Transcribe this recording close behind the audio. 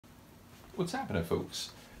What's happening,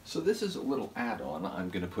 folks? So this is a little add-on I'm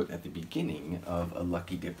going to put at the beginning of a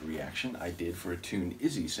Lucky Dip reaction I did for a tune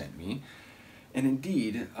Izzy sent me. And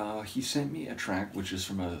indeed, he sent me a track which is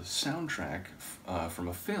from a soundtrack from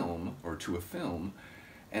a film, or to a film,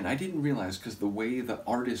 and I didn't realize because the way the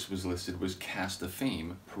artist was listed was Cast of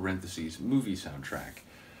Fame, parentheses, movie soundtrack.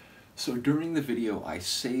 So during the video, I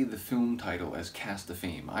say the film title as Cast of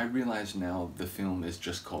Fame. I realize now the film is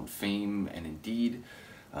just called Fame, and indeed,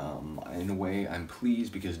 in a way, I'm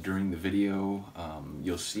pleased because during the video,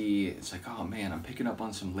 you'll see it's like, oh man, I'm picking up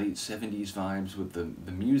on some late 70s vibes with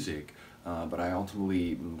the music, but I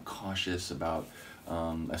ultimately am cautious about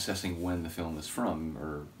assessing when the film is from,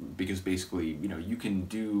 or because basically, you know, you can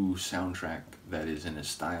do soundtrack that is in a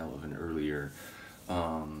style of an earlier, you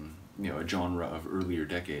know, a genre of earlier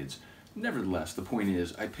decades. Nevertheless, the point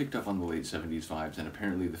is, I picked up on the late 70s vibes, and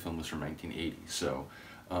apparently the film was from 1980, so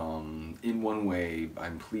in one way,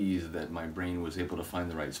 I'm pleased that my brain was able to find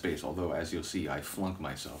the right space, although, as you'll see, I flunk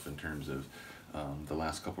myself in terms of the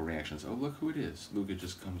last couple reactions. Oh, look who it is. Luca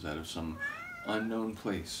just comes out of some unknown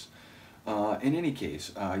place. In any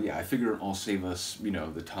case, yeah, I figure I'll save us, you know,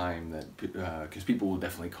 the time that, because people will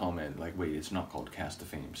definitely comment, like, wait, it's not called Cast of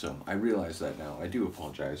Fame, so I realize that now. I do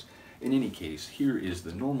apologize. In any case, here is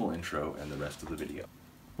the normal intro and the rest of the video.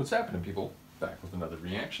 What's happening, people? Back with another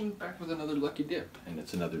reaction, back with another Lucky Dip, and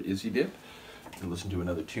it's another Izzy Dip. To listen to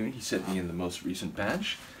another tune he sent me in the most recent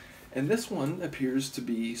batch, and this one appears to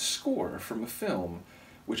be score from a film,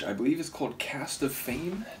 which I believe is called Cast of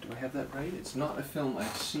Fame. Do I have that right? It's not a film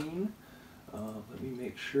I've seen. Let me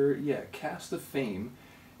make sure. Yeah, Cast of Fame,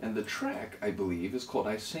 and the track, I believe, is called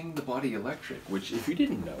I Sing the Body Electric, which, if you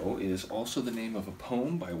didn't know, is also the name of a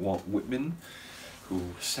poem by Walt Whitman, who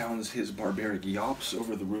sounds his barbaric yops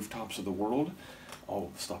over the rooftops of the world. I'll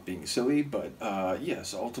stop being silly, but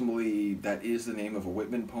yes, ultimately that is the name of a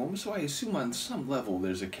Whitman poem, so I assume on some level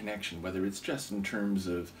there's a connection, whether it's just in terms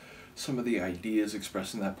of some of the ideas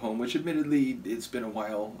expressed in that poem, which admittedly it's been a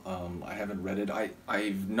while. I haven't read it.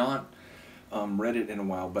 I've not read it in a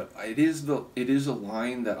while, but it is a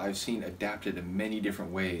line that I've seen adapted in many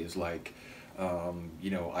different ways, like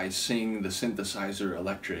you know, I sing the synthesizer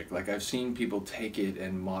electric. Like, I've seen people take it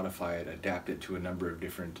and modify it, adapt it to a number of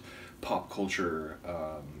different pop culture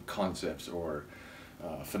concepts or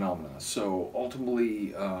phenomena. So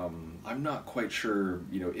ultimately, I'm not quite sure,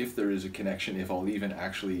 you know, if there is a connection, if I'll even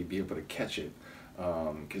actually be able to catch it,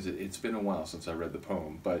 because it's been a while since I read the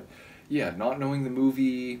poem. But yeah, not knowing the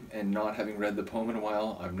movie and not having read the poem in a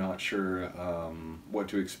while, I'm not sure what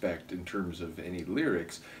to expect in terms of any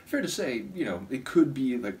lyrics. Fair to say, you know, it could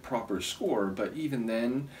be like proper score, but even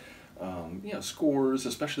then, you know, scores,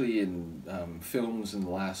 especially in films in the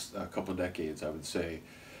last couple of decades, I would say,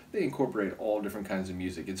 they incorporate all different kinds of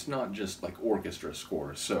music. It's not just like orchestra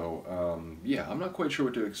score. So yeah, I'm not quite sure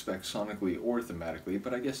what to expect sonically or thematically,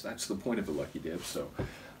 but I guess that's the point of a Lucky Dip. So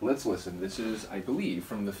let's listen. This is, I believe,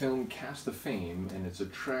 from the film Cast of Fame, and it's a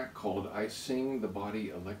track called I Sing the Body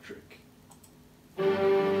Electric. Like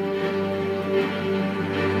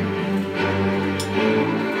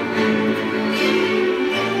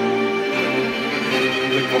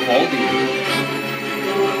Vivaldi.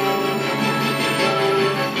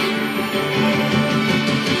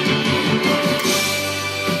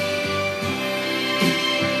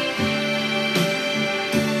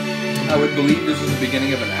 I would believe this is the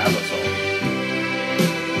beginning of an ABBA song.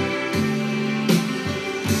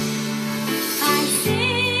 I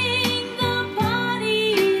sing the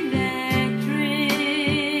body electric.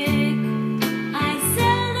 I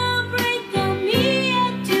celebrate the me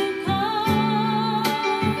yet to come.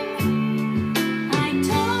 I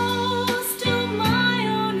toast to my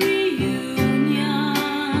own reunion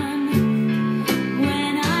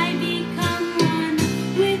when I become one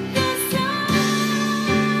with the sun.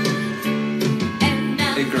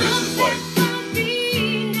 Icarus is like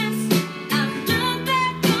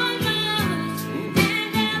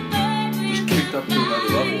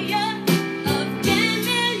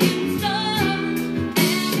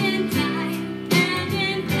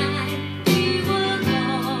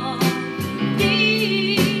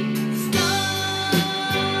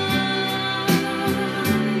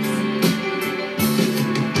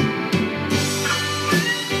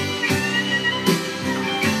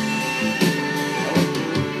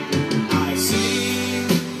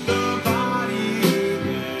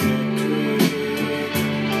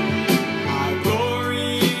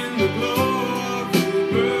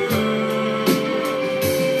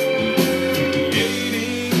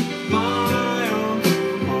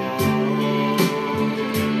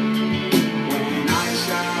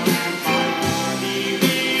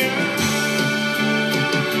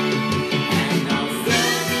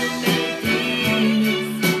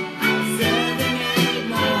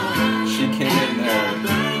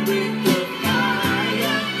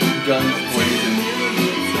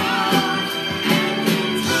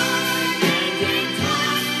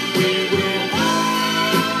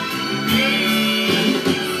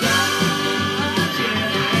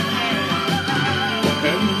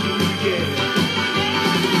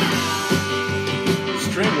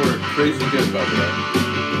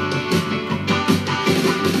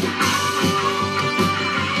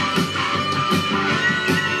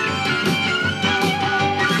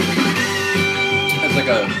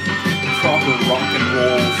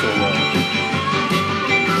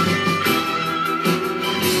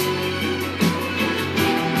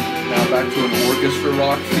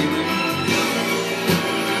rock feeling.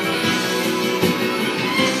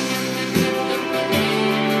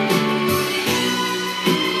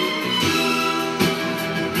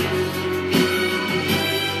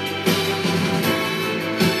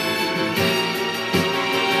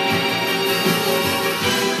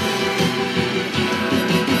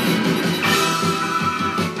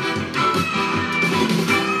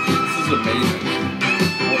 Amazing.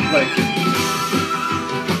 Like,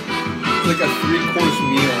 it's like a 3-course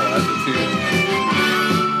meal as a tune.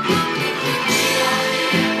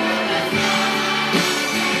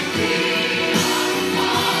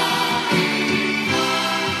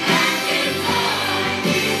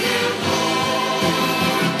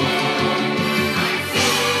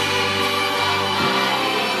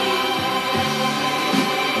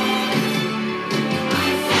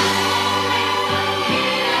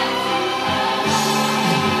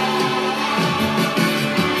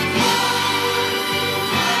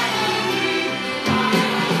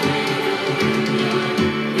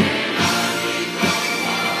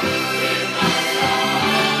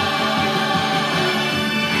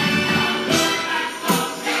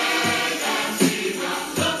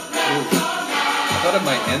 I thought it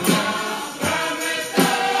might end there.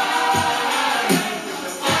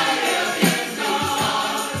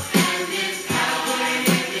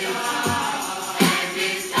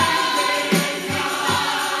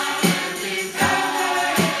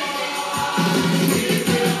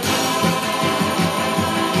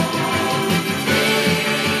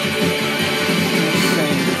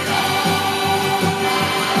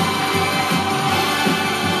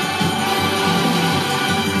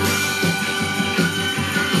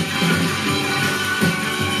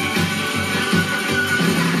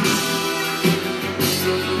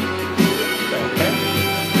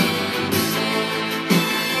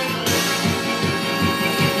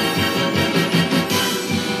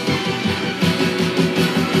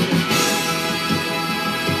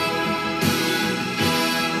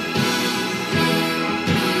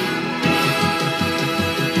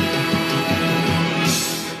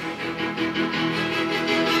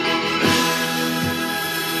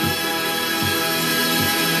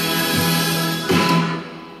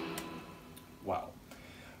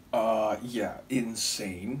 Yeah,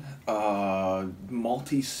 insane.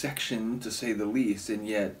 Multi-section to say the least, and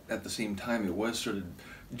yet at the same time it was sort of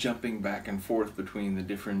jumping back and forth between the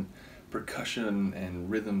different percussion and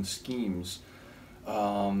rhythm schemes.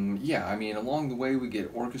 Yeah, I mean, along the way we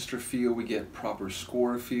get orchestra feel, we get proper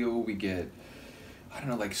score feel, we get, I don't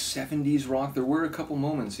know, like 70s rock. There were a couple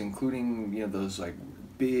moments, including, you know, those like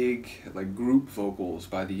big like group vocals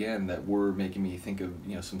by the end that were making me think of,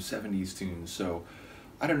 you know, some 70s tunes. So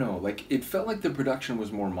I don't know, like, it felt like the production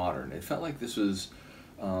was more modern. It felt like this was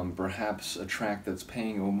perhaps a track that's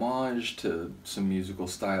paying homage to some musical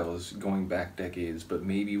styles going back decades, but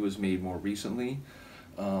maybe was made more recently.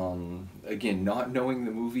 Again, not knowing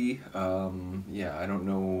the movie, yeah, I don't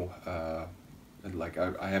know, like,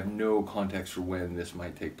 I have no context for when this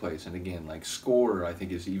might take place. And again, like, score, I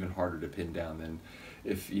think, is even harder to pin down than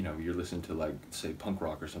if, you know, you're listening to, like, say, punk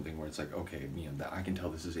rock or something, where it's like, okay, you know, I can tell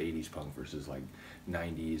this is 80s punk versus, like,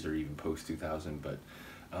 90s or even post-2000, but,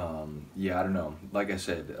 yeah, I don't know. Like I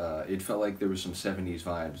said, it felt like there was some 70s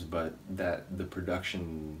vibes, but that the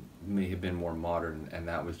production may have been more modern, and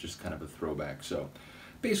that was just kind of a throwback. So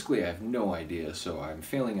basically, I have no idea, so I'm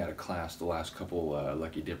failing out of class the last couple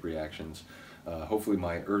Lucky Dip reactions. Hopefully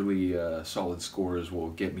my early solid scores will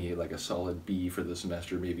get me like a solid B for the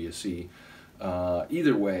semester, maybe a C.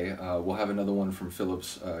 Either way, we'll have another one from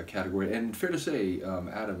Philip's category. And fair to say,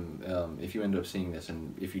 Adam, if you end up seeing this,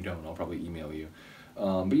 and if you don't, I'll probably email you.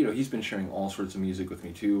 But you know, he's been sharing all sorts of music with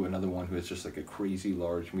me too. Another one who has just like a crazy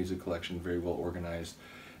large music collection, very well organized.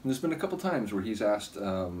 And there's been a couple times where he's asked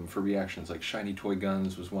for reactions, like Shiny Toy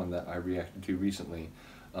Guns was one that I reacted to recently.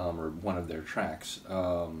 Or one of their tracks.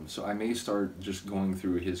 So I may start just going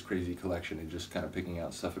through his crazy collection and just kind of picking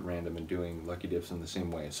out stuff at random and doing Lucky Dips in the same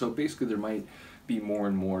way. So basically there might be more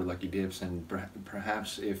and more Lucky Dips, and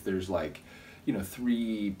perhaps if there's like, you know,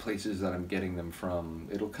 3 places that I'm getting them from,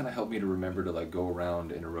 it'll kind of help me to remember to like go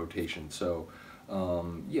around in a rotation. So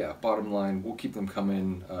yeah, bottom line, we'll keep them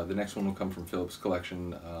coming. The next one will come from Philip's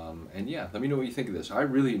collection. And yeah, let me know what you think of this. I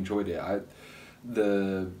really enjoyed it.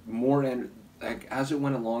 Like, as it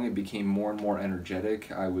went along, it became more and more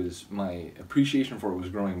energetic. My appreciation for it was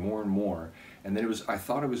growing more and more. And then I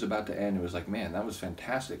thought it was about to end. It was like, man, that was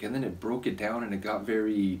fantastic. And then it broke it down and it got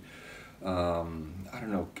very, I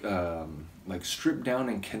don't know, like stripped down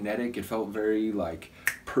and kinetic. It felt very like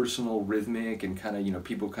personal, rhythmic, and kind of, you know,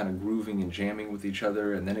 people kind of grooving and jamming with each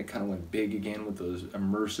other. And then it kind of went big again with those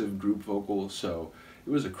immersive group vocals. So it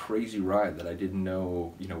was a crazy ride that I didn't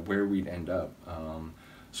know, you know, where we'd end up.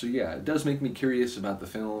 So yeah, it does make me curious about the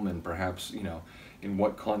film, and perhaps, you know, in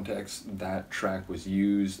what context that track was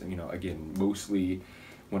used. You know, again, mostly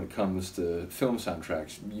when it comes to film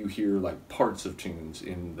soundtracks, you hear like parts of tunes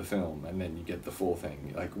in the film, and then you get the full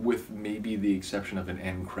thing, like with maybe the exception of an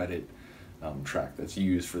end credit track that's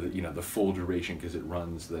used for the, you know, the full duration because it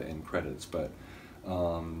runs the end credits. But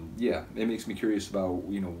yeah, it makes me curious about,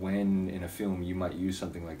 you know, when in a film you might use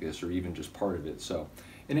something like this, or even just part of it. So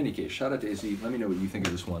in any case, shout out to Izzy. Let me know what you think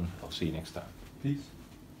of this one. I'll see you next time. Peace.